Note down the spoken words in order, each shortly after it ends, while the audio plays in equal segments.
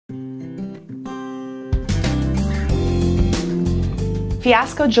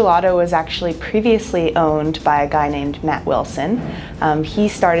Fiasco Gelato was actually previously owned by a guy named Matt Wilson. He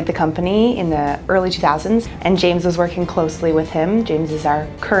started the company in the early 2000s, and James was working closely with him. James is our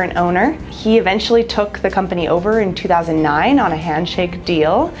current owner. He eventually took the company over in 2009 on a handshake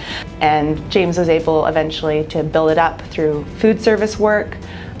deal, and James was able eventually to build it up through food service work,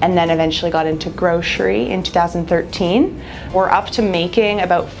 and then eventually got into grocery in 2013. We're up to making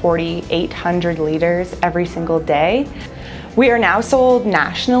about 4,800 liters every single day. We are now sold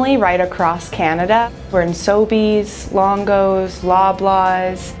nationally right across Canada. We're in Sobeys, Longos,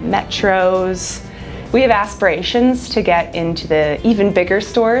 Loblaws, Metros. We have aspirations to get into the even bigger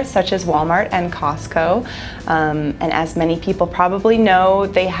stores such as Walmart and Costco. And as many people probably know,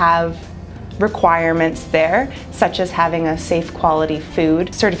 they have requirements there, such as having a safe quality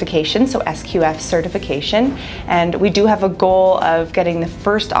food certification, so SQF certification, and we do have a goal of getting the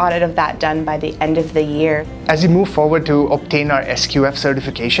first audit of that done by the end of the year. As we move forward to obtain our SQF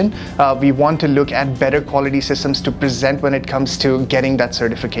certification, we want to look at better quality systems to present when it comes to getting that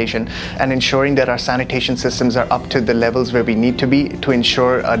certification and ensuring that our sanitation systems are up to the levels where we need to be to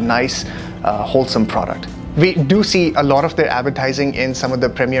ensure a nice, wholesome product. We do see a lot of their advertising in some of the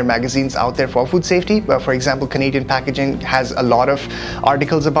premier magazines out there for food safety. For example, Canadian Packaging has a lot of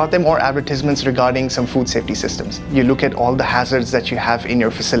articles about them or advertisements regarding some food safety systems. You look at all the hazards that you have in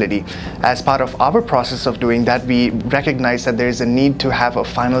your facility. As part of our process of doing that, we recognize that there is a need to have a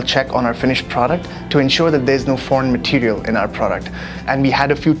final check on our finished product to ensure that there's no foreign material in our product. And we had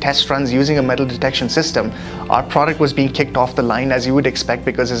a few test runs using a metal detection system. Our product was being kicked off the line as you would expect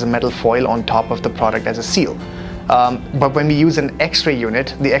because there's a metal foil on top of the product as a seal. But when we use an X-ray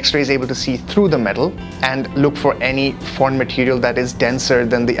unit, the X-ray is able to see through the metal and look for any foreign material that is denser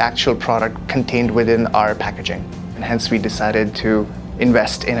than the actual product contained within our packaging. And hence we decided to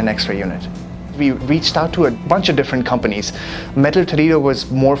invest in an X-ray unit. We reached out to a bunch of different companies. METTLER Toledo was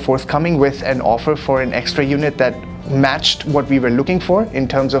more forthcoming with an offer for an X-ray unit that matched what we were looking for in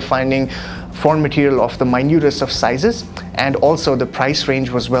terms of finding foreign material of the minutest of sizes, and also the price range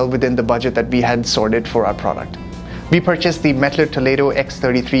was well within the budget that we had sorted for our product. We purchased the METTLER Toledo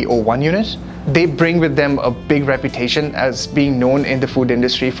X3301 unit. They bring with them a big reputation as being known in the food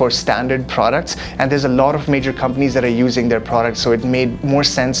industry for standard products, and there's a lot of major companies that are using their products, so it made more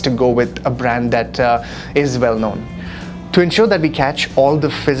sense to go with a brand that is well known. To ensure that we catch all the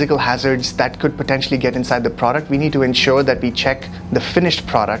physical hazards that could potentially get inside the product, we need to ensure that we check the finished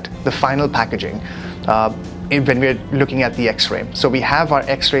product, the final packaging, when we're looking at the X-ray. So we have our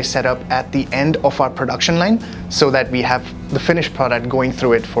X-ray set up at the end of our production line so that we have the finished product going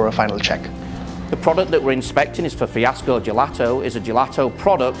through it for a final check. The product that we're inspecting is for Fiasco Gelato. Is a gelato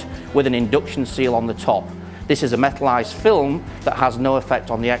product with an induction seal on the top. This is a metallized film that has no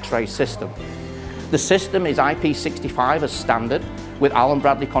effect on the X-ray system. The system is IP65 as standard with Allen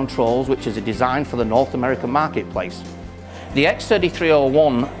Bradley controls, which is designed for the North American marketplace. The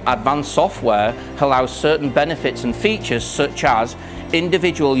X3301 advanced software allows certain benefits and features such as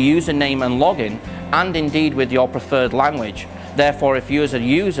individual username and login, and indeed with your preferred language. Therefore, if you as a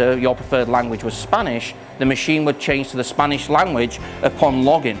user, your preferred language was Spanish, the machine would change to the Spanish language upon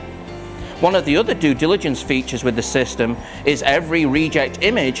login. One of the other due diligence features with the system is every reject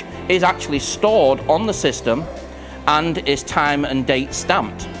image is actually stored on the system and is time and date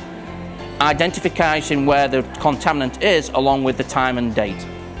stamped, identifying where the contaminant is along with the time and date,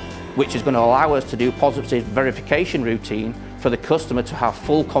 which is going to allow us to do positive verification routine for the customer to have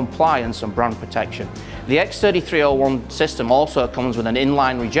full compliance and brand protection. The X3301 system also comes with an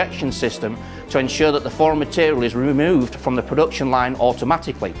inline rejection system to ensure that the foreign material is removed from the production line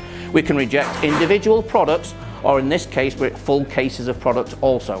automatically. We can reject individual products, or in this case, we're full cases of product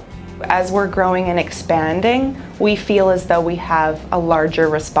also. As we're growing and expanding, we feel as though we have a larger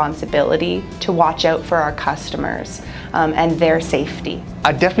responsibility to watch out for our customers and their safety.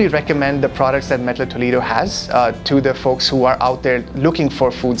 I definitely recommend the products that METTLER Toledo has to the folks who are out there looking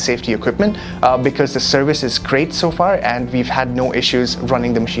for food safety equipment because the service is great so far and we've had no issues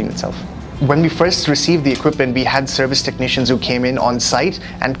running the machine itself. When we first received the equipment, we had service technicians who came in on site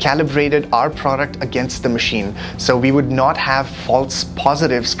and calibrated our product against the machine. So we would not have false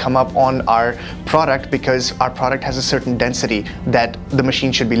positives come up on our product because our product has a certain density that the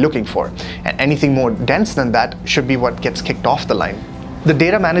machine should be looking for. And anything more dense than that should be what gets kicked off the line. The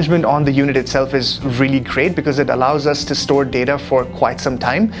data management on the unit itself is really great because it allows us to store data for quite some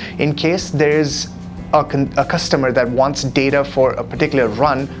time in case there is a customer that wants data for a particular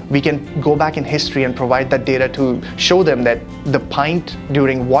run. We can go back in history and provide that data to show them that the pint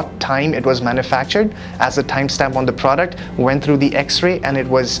during what time it was manufactured as a timestamp on the product went through the X-ray and it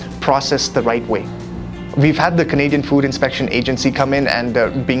was processed the right way. We've had the Canadian Food Inspection Agency come in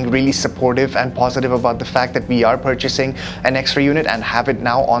and being really supportive and positive about the fact that we are purchasing an Xray unit and have it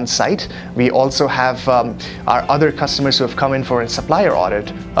now on site. We also have our other customers who have come in for a supplier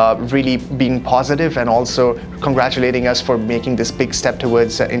audit really being positive and also congratulating us for making this big step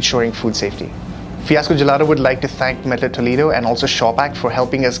towards ensuring food safety. Fiasco Gelato would like to thank METTLER Toledo and also Shop-Act for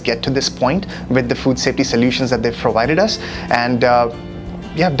helping us get to this point with the food safety solutions that they've provided us, and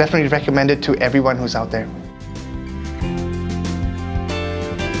yeah, definitely recommend it to everyone who's out there.